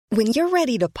When you're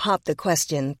ready to pop the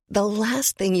question, the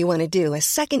last thing you want to do is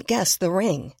second-guess the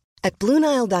ring. At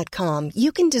BlueNile.com,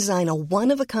 you can design a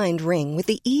one-of-a-kind ring with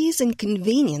the ease and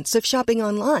convenience of shopping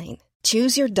online.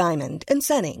 Choose your diamond and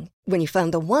setting. When you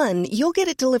find the one, you'll get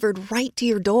it delivered right to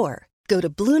your door. Go to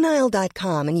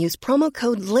BlueNile.com and use promo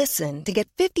code LISTEN to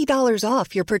get $50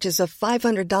 off your purchase of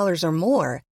 $500 or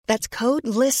more. That's code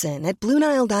LISTEN at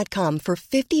BlueNile.com for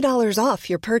 $50 off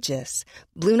your purchase.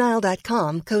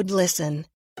 BlueNile.com, code LISTEN.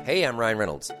 Hey, I'm Ryan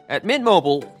Reynolds. At Mint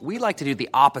Mobile, we like to do the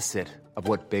opposite of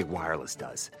what Big Wireless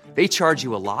does. They charge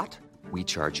you a lot, we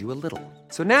charge you a little.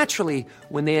 So naturally,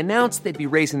 when they announced they'd be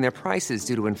raising their prices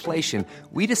due to inflation,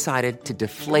 we decided to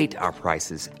deflate our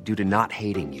prices due to not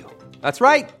hating you. That's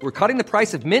right. We're cutting the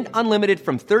price of Mint Unlimited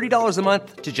from $30 a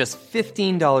month to just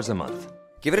 $15 a month.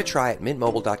 Give it a try at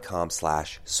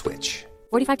mintmobile.com/switch.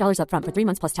 $45 up front for 3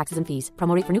 months plus taxes and fees.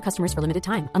 Promo rate for new customers for limited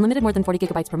time. Unlimited more than 40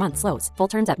 gigabytes per month. Slows full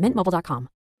terms at mintmobile.com.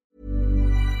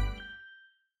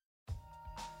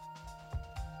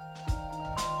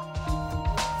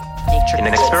 An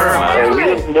experiment. Yeah, we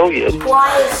don't know yet.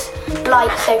 Why is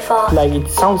light so far? Like, it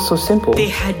sounds so simple. They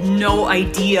had no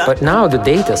idea. But now the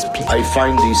data speaks. I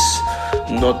find this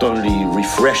not only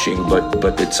refreshing,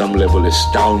 but at some level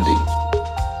astounding.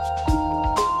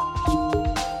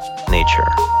 Nature.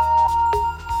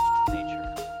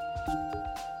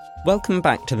 Welcome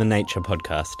back to the Nature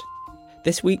Podcast.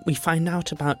 This week we find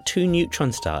out about 2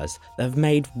 neutron stars that have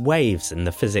made waves in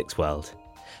the physics world,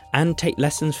 and take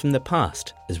lessons from the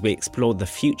past as we explore the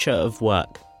future of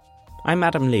work. I'm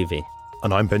Adam Levy.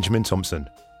 And I'm Benjamin Thompson,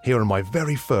 here on my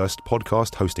very first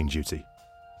podcast hosting duty.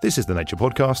 This is the Nature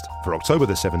Podcast for October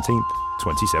the 17th,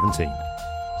 2017.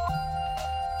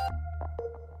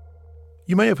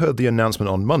 You may have heard the announcement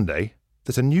on Monday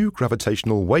that a new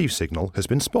gravitational wave signal has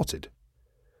been spotted.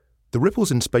 The ripples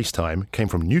in space-time came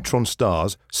from neutron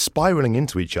stars spiralling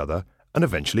into each other and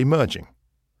eventually merging.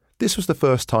 This was the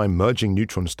first time merging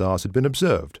neutron stars had been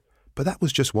observed, but that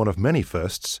was just one of many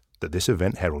firsts that this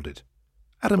event heralded.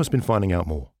 Adam has been finding out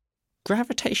more.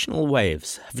 Gravitational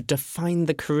waves have defined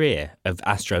the career of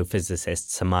astrophysicist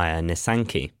Samaya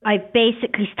Nissanky. I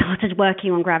basically started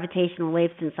working on gravitational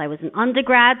waves since I was an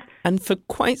undergrad. And for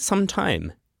quite some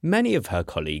time, many of her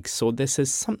colleagues saw this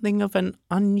as something of an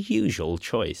unusual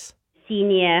choice.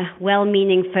 Senior,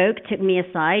 well-meaning folk took me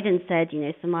aside and said,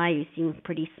 Samaya, you seem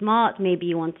pretty smart. Maybe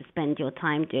you want to spend your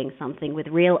time doing something with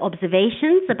real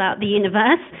observations about the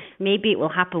universe. Maybe it will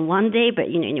happen one day, but,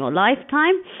 in your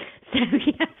lifetime. So,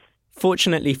 yes.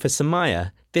 Fortunately for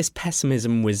Samaya, this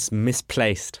pessimism was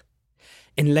misplaced.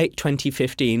 In late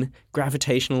 2015,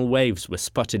 gravitational waves were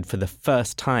spotted for the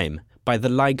first time by the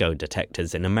LIGO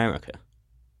detectors in America.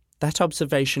 That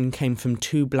observation came from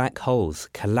 2 black holes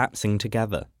collapsing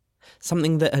together,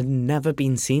 something that had never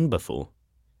been seen before.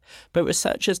 But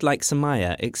researchers like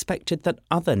Samaya expected that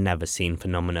other never-seen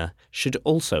phenomena should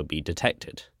also be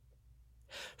detected.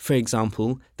 For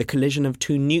example, the collision of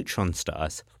 2 neutron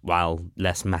stars, while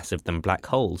less massive than black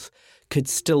holes, could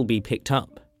still be picked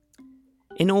up.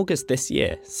 In August this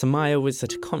year, Samaya was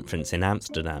at a conference in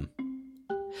Amsterdam.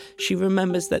 She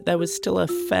remembers that there was still a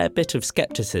fair bit of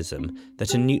skepticism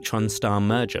that a neutron star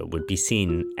merger would be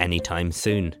seen anytime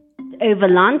soon. Over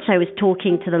lunch, I was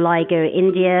talking to the LIGO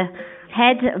India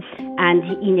head, and,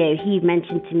 he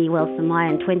mentioned to me, well,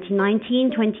 Samaya, in 2019,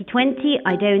 2020,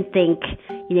 I don't think,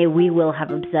 we will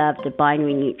have observed a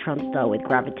binary neutron star with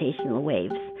gravitational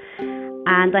waves.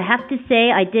 And I have to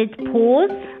say, I did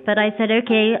pause, but I said,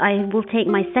 okay, I will take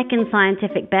my second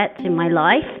scientific bet in my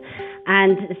life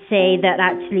and say that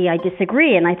actually I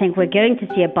disagree, and I think we're going to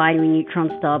see a binary neutron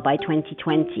star by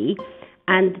 2020.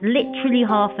 And literally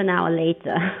half an hour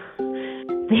later,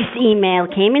 this email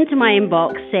came into my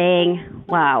inbox saying,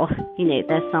 wow,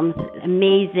 there's some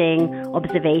amazing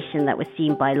observation that was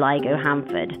seen by LIGO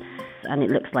Hanford, and it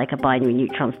looks like a binary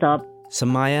neutron star.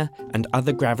 Samaya and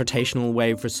other gravitational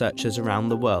wave researchers around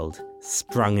the world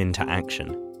sprung into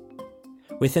action.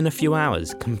 Within a few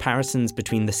hours, comparisons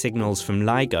between the signals from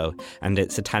LIGO and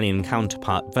its Italian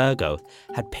counterpart Virgo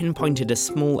had pinpointed a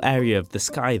small area of the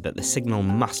sky that the signal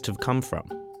must have come from,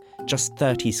 just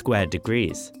 30 square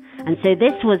degrees. And so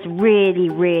this was really,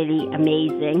 really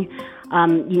amazing.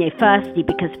 Firstly,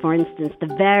 because, for instance, the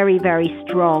very, very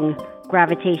strong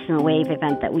gravitational wave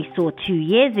event that we saw 2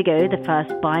 years ago, the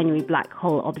first binary black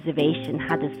hole observation,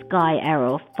 had a sky error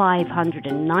of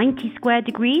 590 square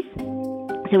degrees.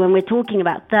 So when we're talking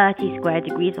about 30 square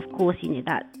degrees, of course,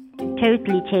 that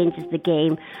totally changes the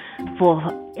game for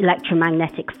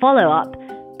electromagnetic follow-up.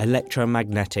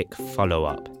 Electromagnetic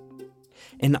follow-up.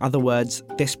 In other words,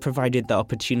 this provided the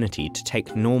opportunity to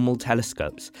take normal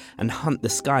telescopes and hunt the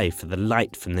sky for the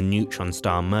light from the neutron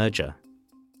star merger.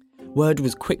 Word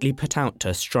was quickly put out to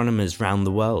astronomers round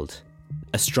the world.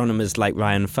 Astronomers like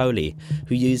Ryan Foley,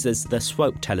 who uses the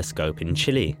SWOPE telescope in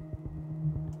Chile.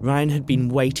 Ryan had been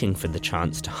waiting for the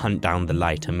chance to hunt down the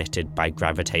light emitted by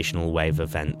gravitational wave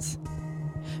events.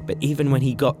 But even when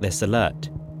he got this alert,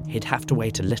 he'd have to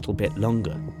wait a little bit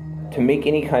longer. To make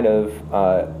any kind of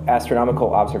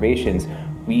astronomical observations,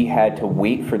 we had to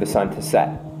wait for the sun to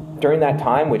set. During that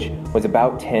time, which was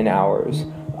about 10 hours,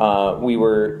 we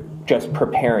were just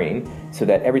preparing so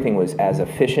that everything was as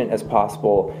efficient as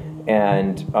possible,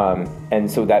 and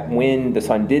so that when the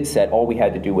sun did set, all we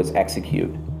had to do was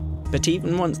execute. But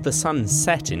even once the sun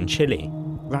set in Chile,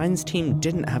 Ryan's team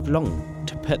didn't have long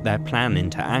to put their plan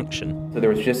into action. So there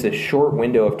was just this short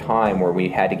window of time where we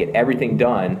had to get everything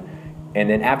done, and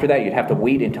then after that you'd have to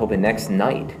wait until the next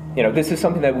night. This is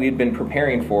something that we'd been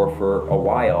preparing for a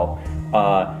while,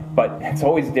 but it's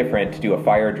always different to do a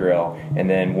fire drill and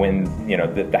then when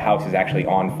the house is actually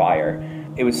on fire.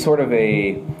 It was sort of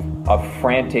a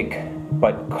frantic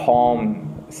but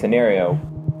calm scenario.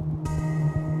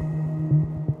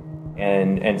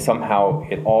 And somehow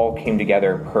it all came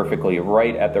together perfectly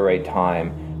right at the right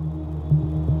time.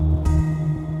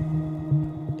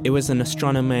 It was an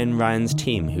astronomer in Ryan's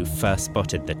team who first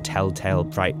spotted the telltale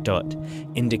bright dot,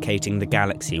 indicating the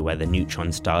galaxy where the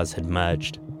neutron stars had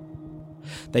merged.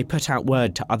 They put out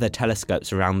word to other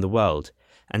telescopes around the world,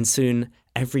 and soon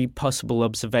every possible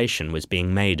observation was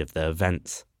being made of the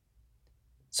events.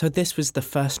 So this was the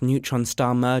first neutron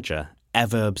star merger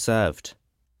ever observed.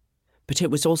 But it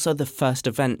was also the first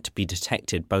event to be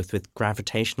detected both with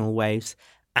gravitational waves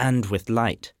and with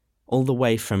light, all the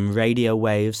way from radio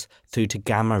waves through to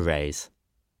gamma rays.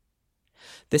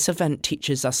 This event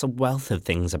teaches us a wealth of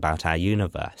things about our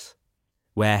universe,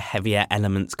 where heavier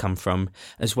elements come from,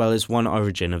 as well as one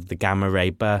origin of the gamma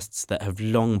ray bursts that have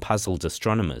long puzzled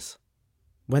astronomers.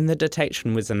 When the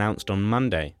detection was announced on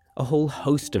Monday, a whole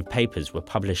host of papers were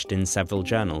published in several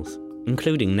journals,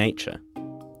 including Nature.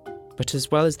 But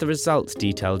as well as the results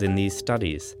detailed in these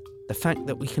studies, the fact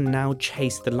that we can now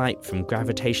chase the light from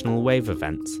gravitational wave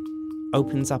events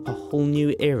opens up a whole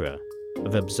new era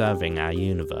of observing our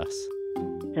universe.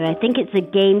 So I think it's a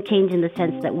game changer in the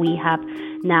sense that we have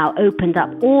now opened up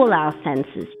all our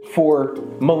senses. For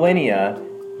millennia,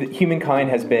 humankind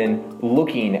has been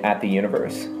looking at the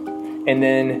universe. And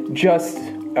then just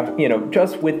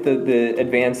with the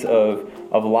advance of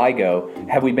LIGO,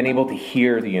 have we been able to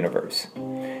hear the universe.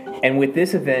 And with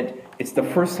this event, it's the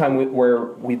first time where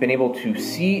we've been able to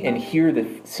see and hear the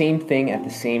same thing at the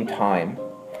same time.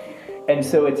 And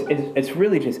so it's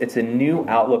really it's a new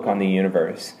outlook on the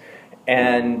universe.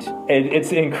 And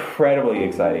it's incredibly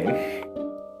exciting.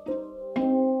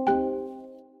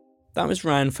 That was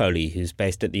Ryan Foley, who's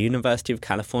based at the University of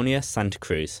California, Santa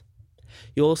Cruz.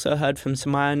 You also heard from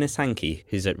Samaya Nisanki,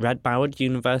 who's at Radboud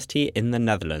University in the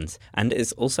Netherlands and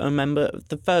is also a member of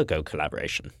the Virgo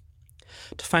collaboration.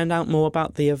 To find out more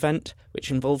about the event,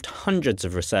 which involved hundreds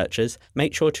of researchers,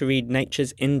 make sure to read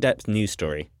Nature's in-depth news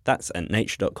story. That's at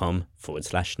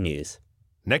nature.com/news.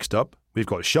 Next up, we've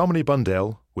got Shamini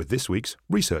Bundell with this week's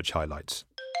research highlights.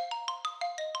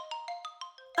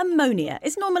 Ammonia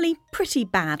is normally pretty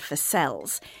bad for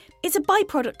cells. It's a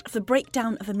byproduct of the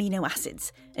breakdown of amino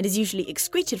acids and is usually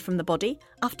excreted from the body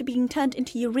after being turned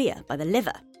into urea by the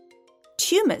liver.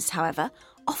 Tumours, however,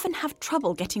 often have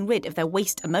trouble getting rid of their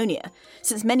waste ammonia,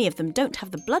 since many of them don't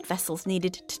have the blood vessels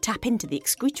needed to tap into the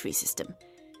excretory system.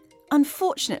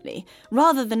 Unfortunately,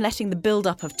 rather than letting the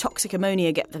build-up of toxic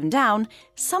ammonia get them down,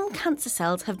 some cancer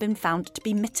cells have been found to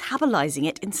be metabolising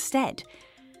it instead.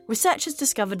 Researchers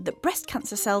discovered that breast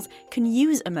cancer cells can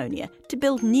use ammonia to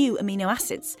build new amino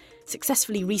acids,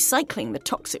 successfully recycling the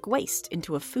toxic waste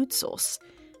into a food source.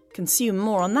 Consume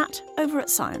more on that over at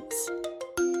Science.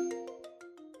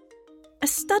 A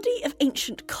study of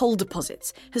ancient coal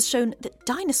deposits has shown that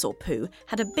dinosaur poo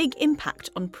had a big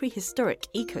impact on prehistoric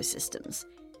ecosystems.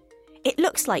 It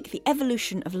looks like the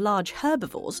evolution of large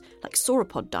herbivores, like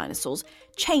sauropod dinosaurs,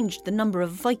 changed the number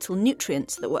of vital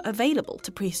nutrients that were available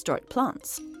to prehistoric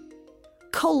plants.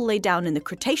 Coal laid down in the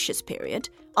Cretaceous period,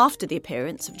 after the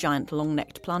appearance of giant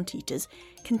long-necked plant-eaters,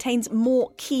 contains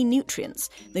more key nutrients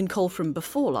than coal from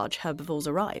before large herbivores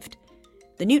arrived.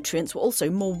 The nutrients were also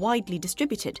more widely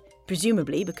distributed,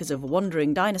 presumably because of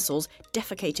wandering dinosaurs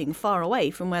defecating far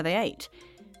away from where they ate.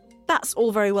 That's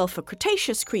all very well for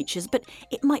Cretaceous creatures, but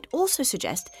it might also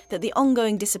suggest that the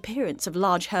ongoing disappearance of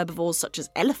large herbivores such as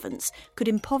elephants could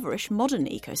impoverish modern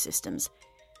ecosystems.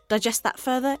 Digest that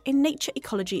further in Nature,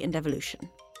 Ecology and Evolution.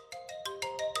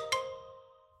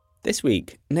 This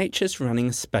week, Nature's running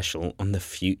a special on the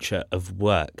future of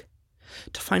work.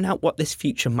 To find out what this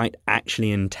future might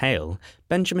actually entail,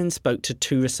 Benjamin spoke to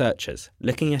two researchers,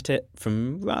 looking at it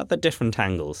from rather different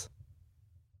angles.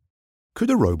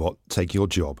 Could a robot take your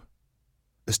job?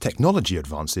 As technology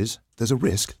advances, there's a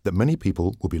risk that many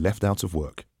people will be left out of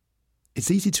work. It's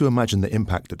easy to imagine the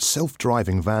impact that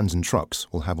self-driving vans and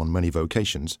trucks will have on many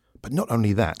vocations, but not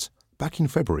only that. Back in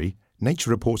February,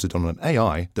 Nature reported on an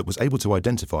AI that was able to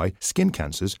identify skin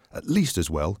cancers at least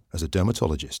as well as a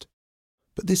dermatologist.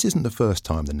 But this isn't the first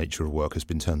time the nature of work has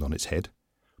been turned on its head.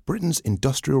 Britain's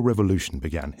Industrial Revolution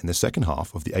began in the second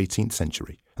half of the 18th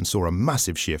century and saw a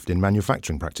massive shift in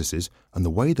manufacturing practices and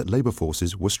the way that labour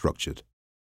forces were structured.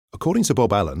 According to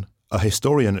Bob Allen, a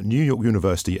historian at New York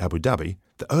University, Abu Dhabi,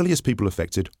 the earliest people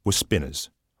affected were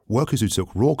spinners, workers who took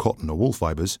raw cotton or wool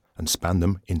fibres and span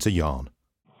them into yarn.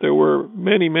 There were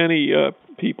many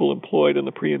people employed in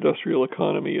the pre-industrial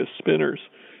economy as spinners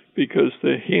because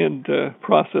the hand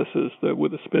processes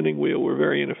with a spinning wheel were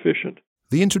very inefficient.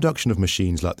 The introduction of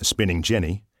machines like the spinning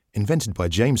jenny, invented by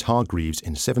James Hargreaves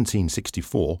in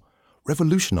 1764,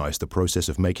 revolutionised the process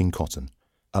of making cotton,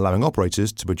 allowing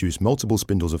operators to produce multiple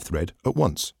spindles of thread at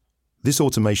once. This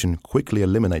automation quickly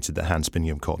eliminated the hand spinning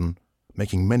of cotton,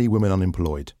 making many women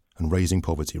unemployed and raising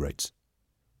poverty rates.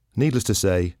 Needless to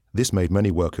say, this made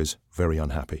many workers very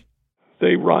unhappy.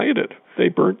 They rioted. They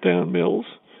burnt down mills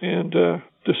and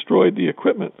destroyed the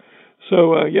equipment.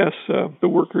 So, the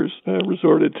workers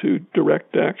resorted to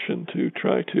direct action to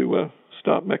try to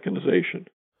stop mechanization.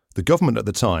 The government at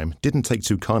the time didn't take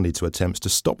too kindly to attempts to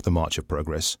stop the march of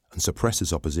progress and suppress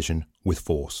its opposition with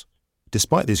force.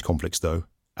 Despite these conflicts, though,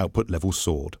 output levels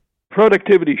soared.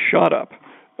 Productivity shot up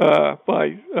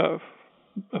by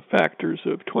factors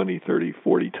of 20, 30,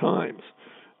 40 times.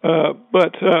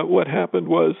 But what happened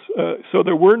was, so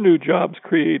there were new jobs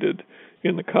created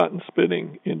in the cotton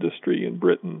spinning industry in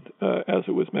Britain as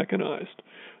it was mechanized.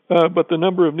 But the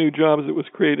number of new jobs that was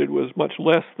created was much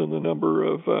less than the number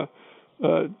of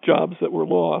jobs that were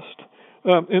lost.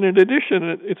 And in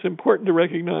addition, it's important to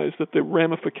recognize that the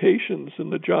ramifications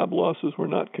and the job losses were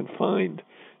not confined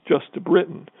just to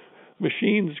Britain.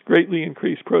 Machines greatly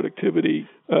increased productivity,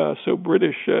 so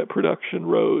British production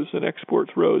rose and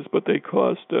exports rose, but they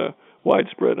caused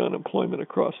widespread unemployment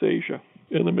across Asia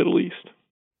and the Middle East.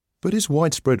 But is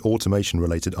widespread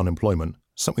automation-related unemployment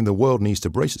something the world needs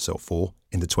to brace itself for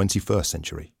in the 21st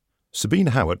century? Sabine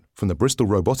Howat from the Bristol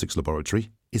Robotics Laboratory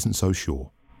isn't so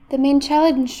sure. The main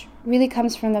challenge really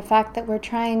comes from the fact that we're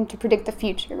trying to predict the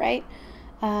future, right?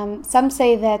 Some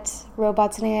say that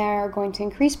robots and AI are going to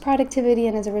increase productivity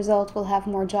and as a result we'll have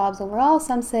more jobs overall.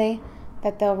 Some say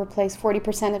that they'll replace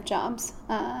 40% of jobs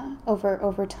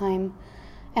over time.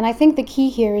 And I think the key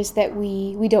here is that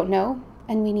we don't know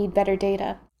and we need better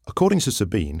data. According to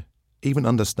Sabine, even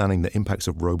understanding the impacts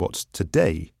of robots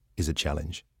today is a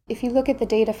challenge. If you look at the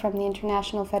data from the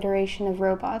International Federation of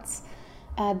Robots,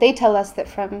 they tell us that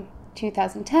from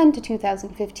 2010 to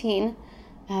 2015,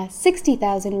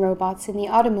 60,000 robots in the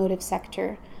automotive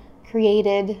sector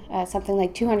created something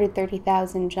like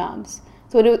 230,000 jobs.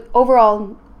 So an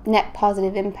overall net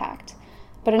positive impact.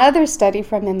 But another study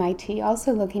from MIT,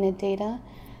 also looking at data,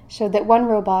 showed that one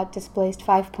robot displaced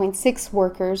 5.6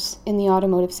 workers in the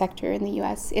automotive sector in the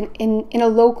US in a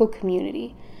local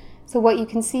community. So what you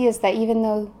can see is that even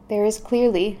though there is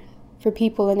clearly for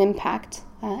people an impact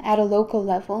at a local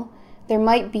level, there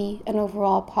might be an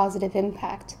overall positive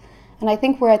impact. And I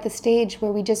think we're at the stage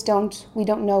where we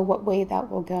don't know what way that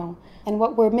will go. And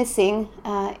what we're missing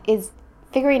is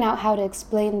figuring out how to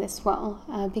explain this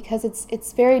well, because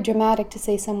it's very dramatic to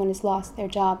say someone has lost their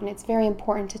job, and it's very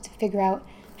important to figure out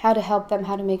how to help them,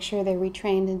 how to make sure they're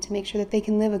retrained, and to make sure that they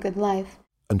can live a good life.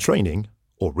 And training,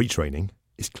 or retraining,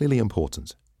 is clearly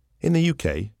important. In the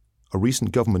UK, a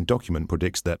recent government document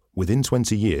predicts that within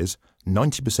 20 years,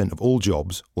 90% of all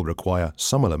jobs will require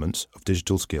some elements of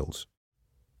digital skills.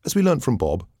 As we learned from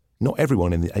Bob, not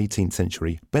everyone in the 18th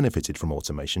century benefited from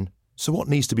automation, so what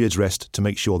needs to be addressed to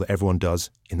make sure that everyone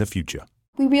does in the future?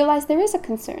 We realize there is a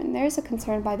concern. There is a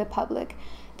concern by the public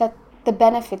that the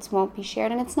benefits won't be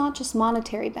shared. And it's not just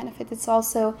monetary benefits, it's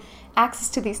also access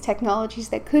to these technologies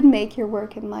that could make your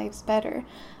work and lives better.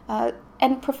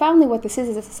 And profoundly what this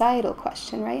is a societal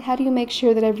question, right? How do you make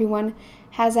sure that everyone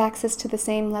has access to the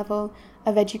same level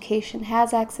of education,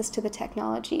 has access to the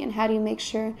technology, and how do you make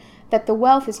sure that the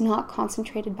wealth is not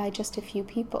concentrated by just a few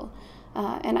people?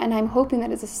 And I'm hoping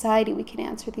that as a society we can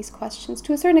answer these questions.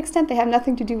 To a certain extent, they have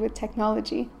nothing to do with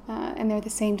technology, and they're the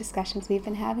same discussions we've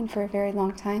been having for a very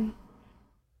long time.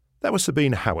 That was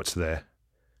Sabine Howat there.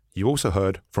 You also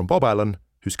heard from Bob Allen,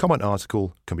 whose comment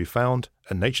article can be found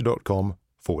at nature.com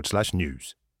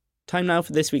nature.org.uk/news. Time now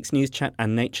for this week's News Chat,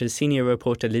 and Nature's senior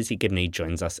reporter Lizzie Gibney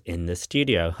joins us in the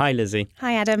studio. Hi, Lizzie.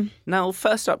 Hi, Adam. Now,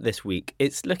 first up this week,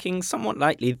 it's looking somewhat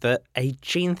likely that a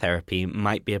gene therapy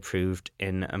might be approved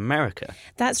in America.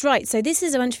 That's right. So this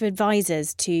is a bunch of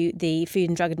advisors to the Food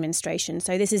and Drug Administration.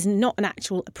 So this is not an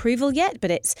actual approval yet,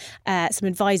 but it's some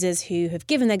advisors who have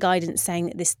given their guidance saying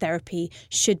that this therapy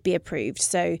should be approved.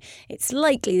 So it's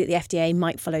likely that the FDA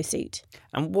might follow suit.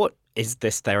 And what is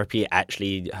this therapy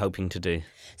actually hoping to do?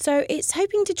 So it's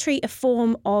hoping to treat a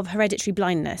form of hereditary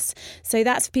blindness. So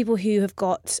that's for people who have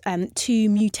got two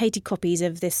mutated copies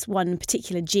of this one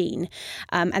particular gene.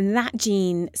 And that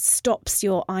gene stops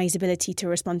your eye's ability to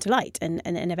respond to light and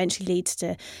eventually leads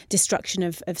to destruction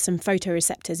of some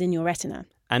photoreceptors in your retina.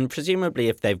 And presumably,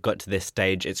 if they've got to this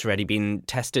stage, it's already been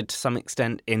tested to some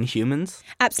extent in humans?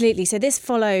 Absolutely. So this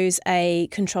follows a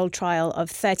controlled trial of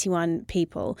 31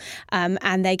 people.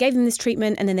 And they gave them this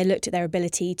treatment, and then they looked at their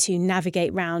ability to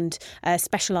navigate round a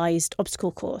specialised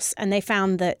obstacle course. And they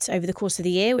found that over the course of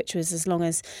the year, which was as long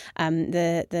as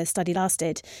the study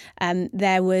lasted,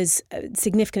 there was a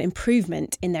significant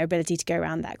improvement in their ability to go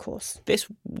around that course. This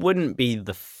wouldn't be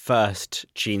the first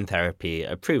gene therapy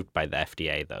approved by the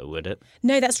FDA, though, would it?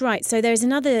 No, that's right. So there's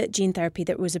another gene therapy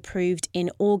that was approved in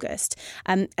August.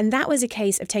 And that was a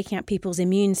case of taking out people's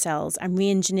immune cells and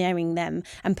re-engineering them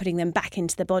and putting them back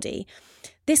into the body.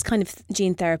 This kind of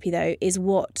gene therapy, though, is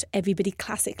what everybody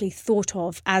classically thought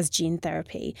of as gene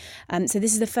therapy. So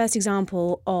this is the first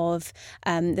example of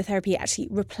the therapy actually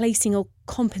replacing or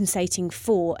compensating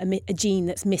for a gene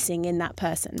that's missing in that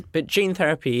person. But gene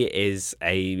therapy is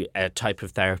a type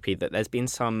of therapy that there's been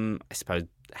some, I suppose,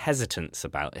 hesitance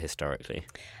about historically.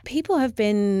 People have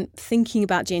been thinking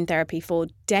about gene therapy for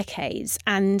decades,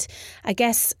 and I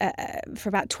guess for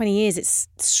about 20 years it's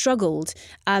struggled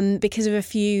because of a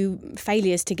few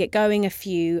failures to get going, a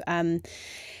few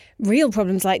real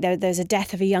problems, like there's a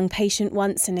death of a young patient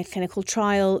once in a clinical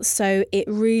trial, so it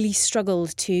really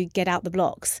struggled to get out the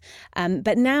blocks.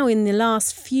 But now in the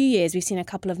last few years, we've seen a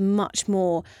couple of much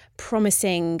more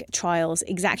promising trials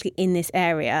exactly in this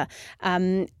area.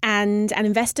 And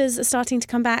investors are starting to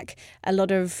come back. A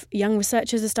lot of young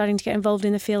researchers are starting to get involved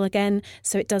in the field again,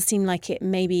 so it does seem like it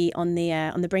may be on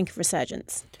the brink of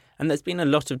resurgence. And there's been a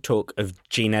lot of talk of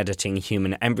gene editing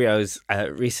human embryos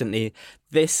recently.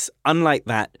 This, unlike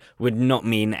that, would not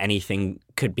mean anything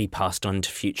could be passed on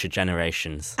to future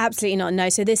generations. Absolutely not, no.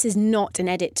 So this is not an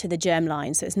edit to the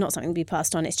germline, so it's not something to be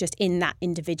passed on. It's just in that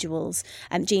individual's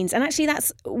genes. And actually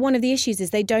that's one of the issues,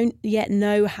 is they don't yet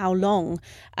know how long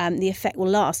the effect will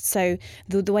last. So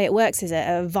the way it works is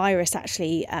a virus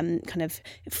actually kind of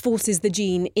forces the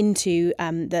gene into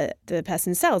the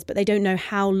person's cells, but they don't know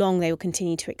how long they will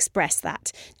continue to express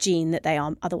that gene that they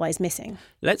are otherwise missing.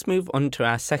 Let's move on to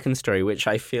our second story, which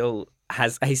I feel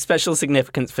has a special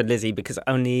significance for Lizzie, because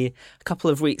only a couple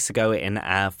of weeks ago in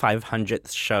our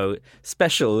 500th show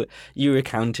special, you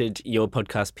recounted your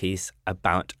podcast piece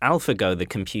about AlphaGo, the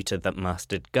computer that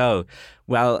mastered Go.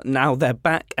 Well, now they're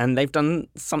back and they've done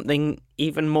something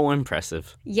even more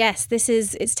impressive. Yes,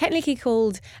 it's technically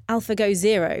called AlphaGo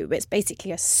Zero, but it's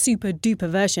basically a super duper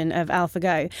version of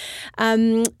AlphaGo.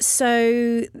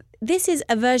 So this is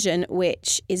a version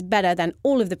which is better than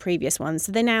all of the previous ones.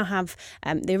 So they now have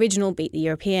the original beat the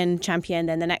European champion,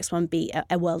 then the next one beat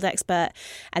a world expert,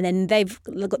 and then they've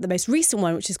got the most recent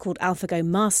one, which is called AlphaGo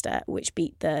Master, which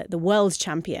beat the world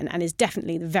champion and is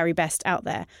definitely the very best out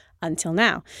there until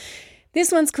now. This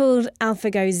one's called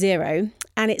AlphaGo Zero,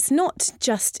 and it's not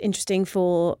just interesting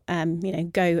for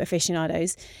Go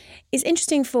aficionados. It's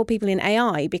interesting for people in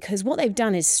AI, because what they've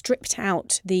done is stripped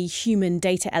out the human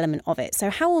data element of it. So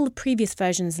how all the previous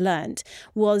versions learned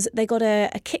was they got a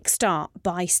kickstart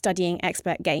by studying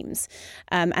expert games,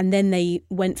 and then they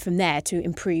went from there to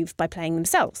improve by playing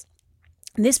themselves.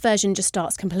 This version just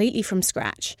starts completely from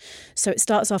scratch. So it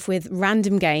starts off with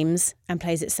random games and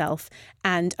plays itself.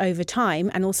 And over time,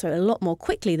 and also a lot more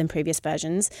quickly than previous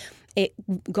versions, it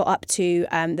got up to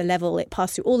the level, it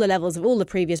passed through all the levels of all the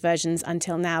previous versions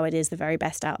until now it is the very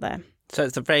best out there. So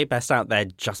it's the very best out there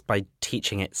just by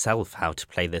teaching itself how to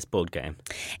play this board game.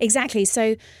 Exactly.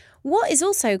 So what is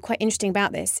also quite interesting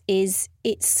about this is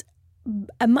it's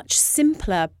a much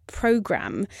simpler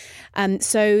program.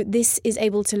 So this is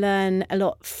able to learn a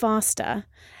lot faster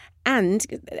and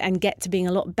get to being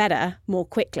a lot better more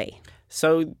quickly.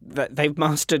 So they've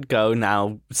mastered Go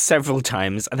now several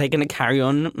times. Are they going to carry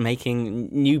on making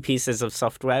new pieces of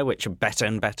software which are better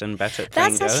and better and better at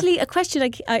playing Go? That's actually a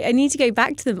question I need to go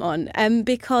back to them on,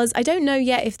 because I don't know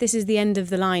yet if this is the end of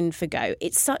the line for Go.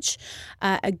 It's such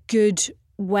a good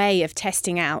way of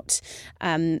testing out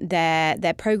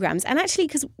their programs. And actually,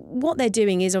 because what they're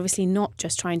doing is obviously not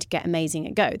just trying to get amazing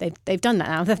at Go. They've done that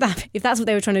now. If that's what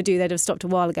they were trying to do, they'd have stopped a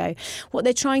while ago. What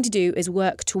they're trying to do is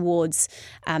work towards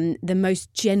the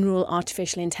most general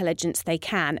artificial intelligence they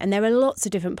can. And there are lots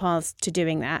of different paths to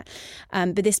doing that.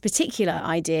 But this particular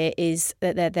idea is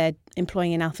that they're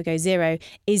employing in AlphaGo Zero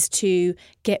is to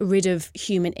get rid of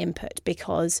human input,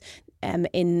 because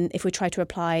if we try to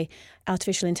apply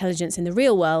artificial intelligence in the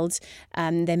real world,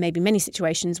 there may be many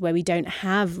situations where we don't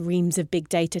have reams of big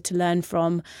data to learn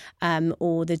from,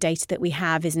 or the data that we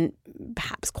have isn't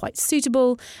perhaps quite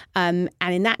suitable. And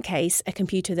in that case, a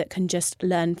computer that can just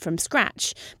learn from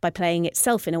scratch by playing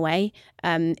itself in a way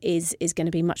is going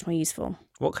to be much more useful.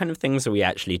 What kind of things are we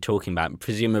actually talking about?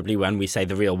 Presumably when we say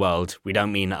the real world, we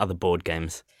don't mean other board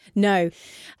games. No.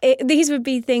 These would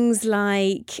be things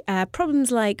like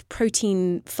problems like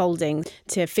protein folding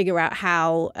to figure out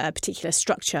how a particular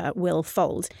structure will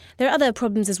fold. There are other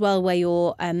problems as well where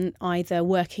you're either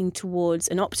working towards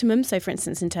an optimum, so for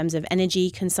instance in terms of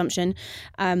energy consumption,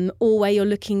 or where you're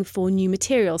looking for new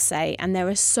materials, say, and there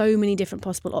are so many different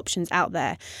possible options out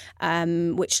there,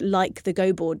 which, like the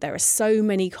Go board, there are so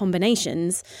many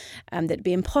combinations that it'd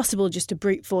be impossible just to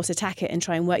brute force attack it and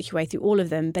try and work your way through all of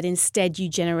them, but instead you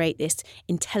generate this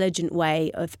intelligent way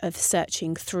of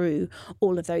searching through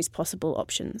all of those possible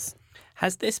options.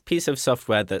 Has this piece of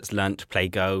software that's learnt to play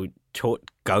Go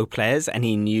taught Go players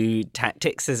any new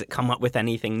tactics? Has it come up with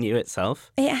anything new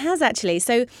itself? It has, actually.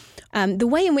 So the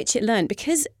way in which it learned,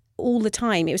 because all the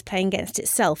time it was playing against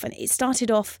itself, and it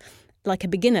started off like a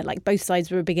beginner, like both sides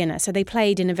were a beginner. So they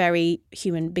played in a very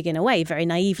human beginner way, very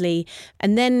naively.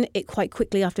 And then it quite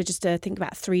quickly, after just I think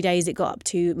about 3 days, it got up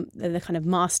to the kind of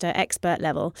master expert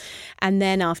level. And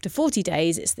then after 40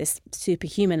 days, it's this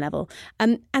superhuman level.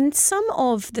 And some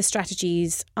of the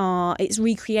strategies it's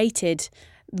recreated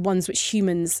ones which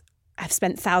humans have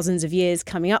spent thousands of years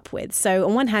coming up with. So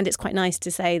on one hand, it's quite nice to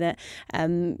say that,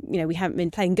 we haven't been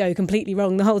playing Go completely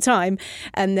wrong the whole time.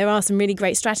 And there are some really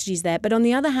great strategies there. But on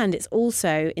the other hand, it's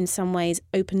also in some ways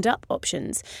opened up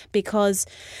options, because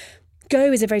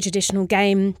Go is a very traditional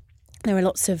game. There are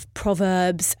lots of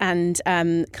proverbs and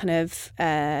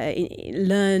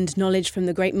learned knowledge from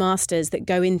the great masters that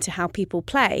go into how people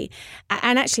play.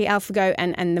 And actually, AlphaGo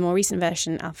and the more recent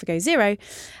version, AlphaGo Zero,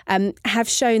 have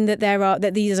shown that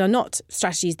these are not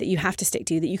strategies that you have to stick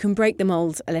to, that you can break the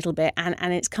mold a little bit, and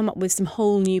it's come up with some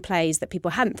whole new plays that people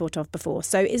hadn't thought of before.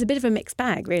 So it's a bit of a mixed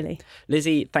bag, really.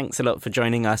 Lizzie, thanks a lot for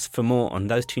joining us. For more on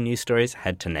those two news stories,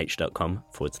 head to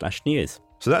nature.com/news.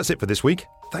 So that's it for this week.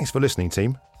 Thanks for listening,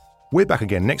 team. We're back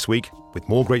again next week with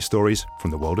more great stories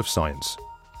from the world of science.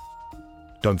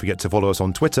 Don't forget to follow us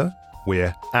on Twitter.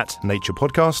 We're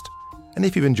 @NaturePodcast. And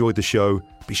if you've enjoyed the show,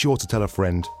 be sure to tell a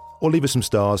friend or leave us some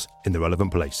stars in the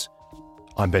relevant place.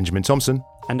 I'm Benjamin Thompson.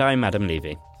 And I'm Adam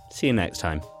Levy. See you next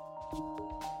time.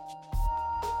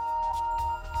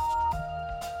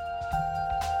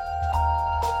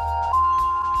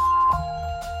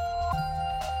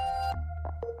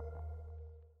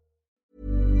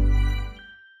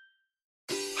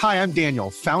 Hi, I'm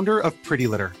Daniel, founder of Pretty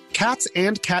Litter. Cats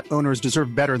and cat owners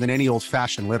deserve better than any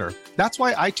old-fashioned litter. That's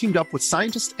why I teamed up with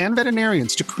scientists and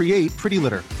veterinarians to create Pretty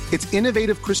Litter. Its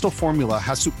innovative crystal formula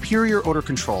has superior odor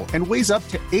control and weighs up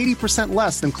to 80%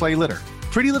 less than clay litter.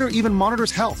 Pretty Litter even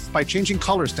monitors health by changing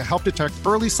colors to help detect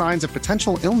early signs of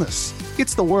potential illness.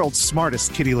 It's the world's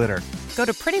smartest kitty litter. Go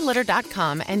to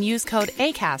prettylitter.com and use code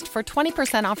ACAST for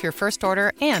 20% off your first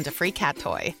order and a free cat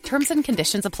toy. Terms and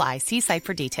conditions apply. See site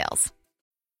for details.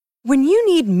 When you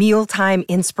need mealtime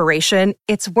inspiration,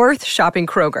 it's worth shopping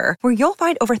Kroger, where you'll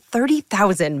find over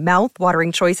 30,000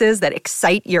 mouth-watering choices that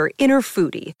excite your inner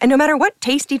foodie. And no matter what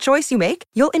tasty choice you make,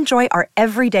 you'll enjoy our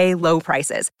everyday low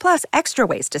prices, plus extra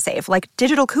ways to save, like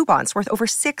digital coupons worth over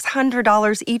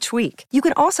 $600 each week. You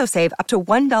can also save up to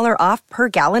 $1 off per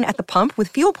gallon at the pump with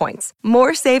fuel points.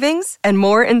 More savings and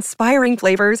more inspiring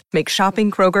flavors make shopping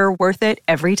Kroger worth it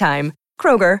every time.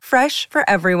 Kroger, fresh for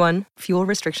everyone. Fuel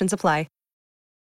restrictions apply.